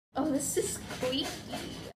Oh, this is squeaky.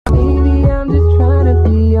 Baby, I'm just trying to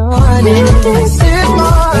be honest.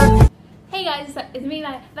 Hey guys, it's me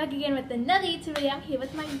back again with another YouTube video. I'm here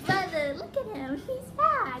with my brother. Look at him, he's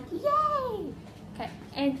back. Yay! Okay,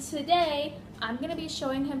 and today I'm gonna be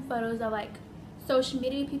showing him photos of like social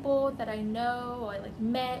media people that I know or like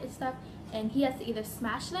met and stuff, and he has to either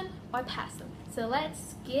smash them or pass them. So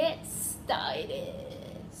let's get started.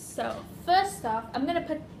 So first off, I'm gonna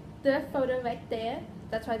put the photo right there.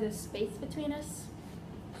 That's why there's space between us.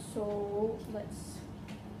 So let's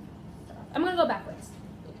start. I'm gonna go backwards,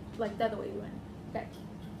 like the other way we went. Okay.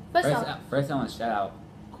 First I want to shout out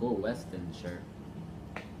Cool Weston shirt.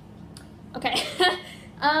 Okay.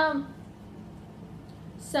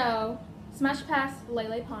 So smash pass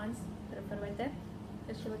Lele Pons. Put a photo right there.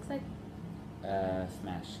 What she looks like.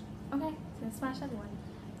 Smash. Okay, so gonna smash everyone.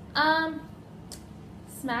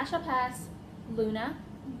 Smash or pass Luna.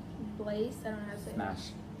 Blaze, I don't know how to say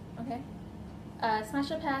Smash. it. Okay.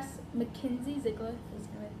 Smash or pass Mackenzie Ziegler. Is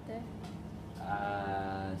right there.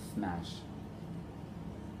 Smash.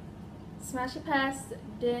 Smash or pass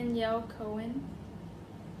Danielle Cohen.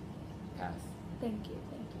 Pass. Thank you,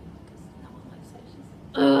 because no one likes her. She's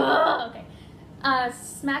okay.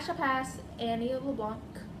 Smash or pass Annie LeBlanc.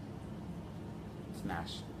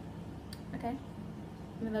 Smash. Okay.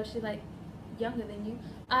 Even though she's like younger than you.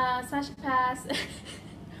 Smash or pass.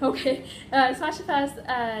 Okay. Smash or pass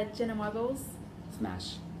Jenna Marbles.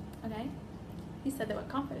 Smash. Okay. He said that with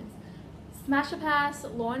confidence. Smash or pass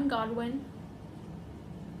Lauren Godwin.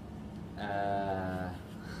 I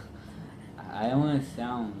don't want to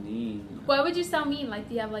sound mean. Why would you sound mean? Like,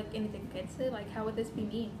 do you have like anything good to say? Like, how would this be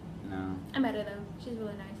mean? No. I met her though. She's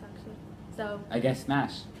really nice actually. So. I guess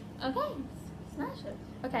smash. Okay. Smash it.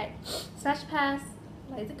 Okay. Smash or pass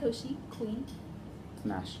Liza Koshy, Queen.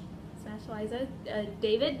 Smash. Smash Liza.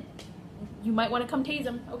 David, you might want to come tase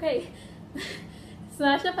him. Okay.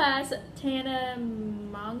 Smash or pass Tana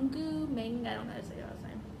Meng. I don't know how to say her last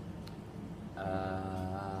name.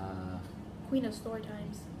 Queen of Story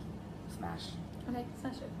Times. Smash. Okay,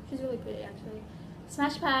 smash her. She's really pretty actually.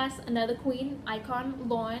 Smash pass another queen icon,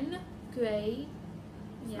 Lauren Gray.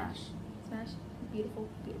 Yeah. Smash. Smash. Beautiful,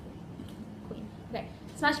 beautiful queen. Okay.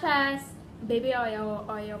 Smash pass Baby Ariel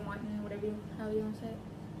Martin, whatever how you want to say it.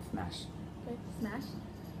 Smash. Okay, smash.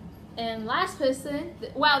 And last person,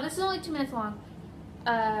 wow, this is only 2 minutes long.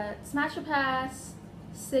 Smash or pass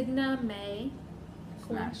Signa May.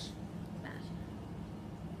 Smash.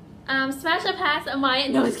 Smash or pass Amaya.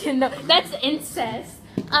 No, it's kidding. No, that's incest.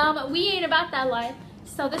 We ain't about that life.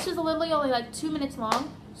 So this was literally only like 2 minutes long.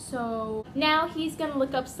 So now he's gonna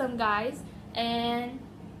look up some guys, and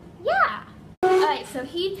yeah. Alright, so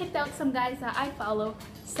he picked out some guys that I follow.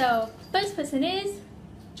 So first person is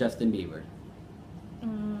Justin Bieber.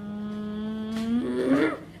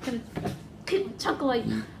 Chuckle like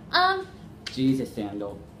Jesus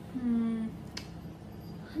Sandal.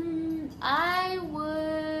 I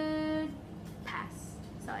would pass.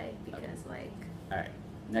 Sorry, because like. Alright.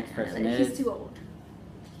 Next person he's is too old.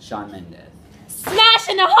 Shawn Mendes. Smash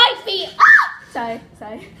in a heartbeat! Ah! Sorry.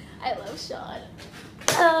 I love Shawn.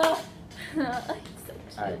 He's so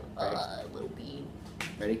cute. Alright, Little bean.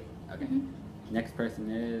 Ready? Okay. Next person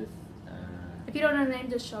is If you don't know the name,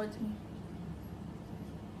 just show it to me.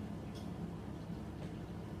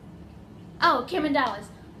 Oh, Cameron Dallas.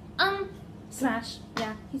 Smash.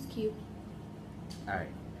 Yeah, he's cute.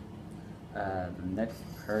 Alright. The next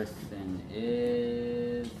person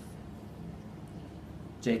is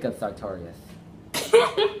Jacob Sartorius.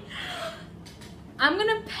 I'm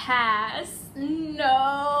gonna pass.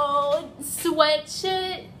 No.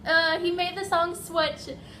 Sweatshirt. He made the song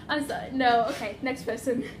Sweatshirt. I'm sorry. No. Okay, next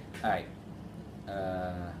person. Alright.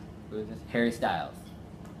 Who is this? Harry Styles.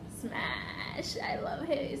 Smash. I love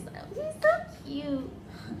Harry Styles. He's so cute.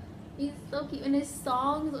 He's so cute. And his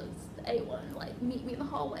songs are A1. Like, meet me in the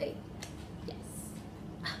hallway. Yes.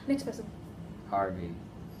 Next person. Harvey.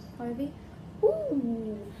 Harvey.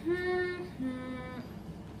 Ooh.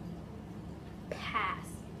 Pass.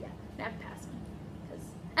 Yeah, not pass him. Because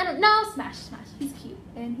I don't know. Smash. He's cute.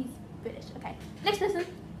 And he's British. Okay. Next person.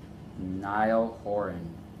 Niall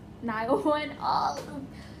Horan. Niall Horan. Oh,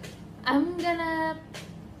 I'm gonna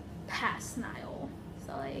pass Niall.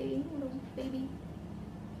 Sorry, little baby.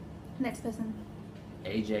 Next person.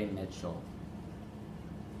 AJ Mitchell.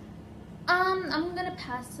 I'm gonna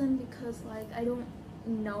pass him because like I don't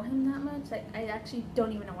know him that much. Like I actually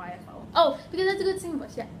don't even know why I follow. Oh, because that's a good singing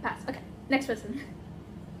voice. Yeah, pass. Okay. Next person.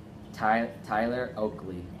 Tyler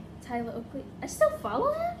Oakley. Tyler Oakley. I still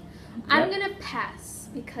follow him? Yep. I'm gonna pass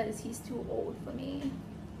because he's too old for me.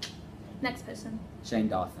 Next person. Shane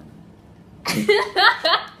Dawson.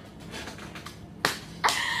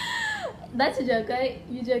 That's a joke, right?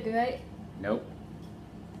 You joking, right? Nope.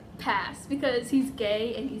 Pass, because he's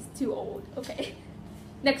gay and he's too old. Okay.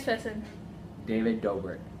 Next person. David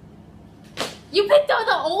Dobrik. You picked all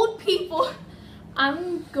the old people.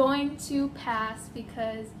 I'm going to pass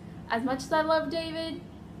because as much as I love David,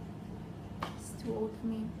 he's too old for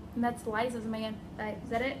me. And that's Liza's man. Is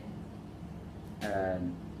that it?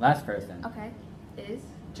 Last person. Okay. Is?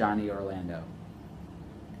 Johnny Orlando.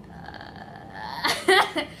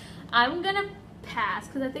 I'm gonna pass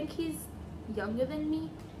because I think he's younger than me.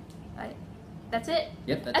 Right. That's it?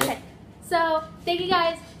 Yep, that's it. So thank you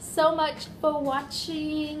guys so much for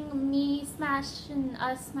watching me smash and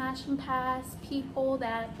pass people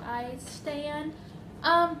that I stan.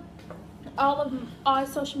 All of our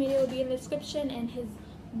social media will be in the description, and his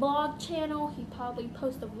vlog channel. He probably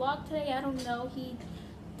posted a vlog today. I don't know. He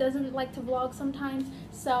doesn't like to vlog sometimes.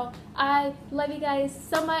 So I love you guys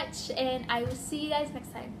so much, and I will see you guys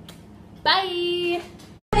next time. Bye!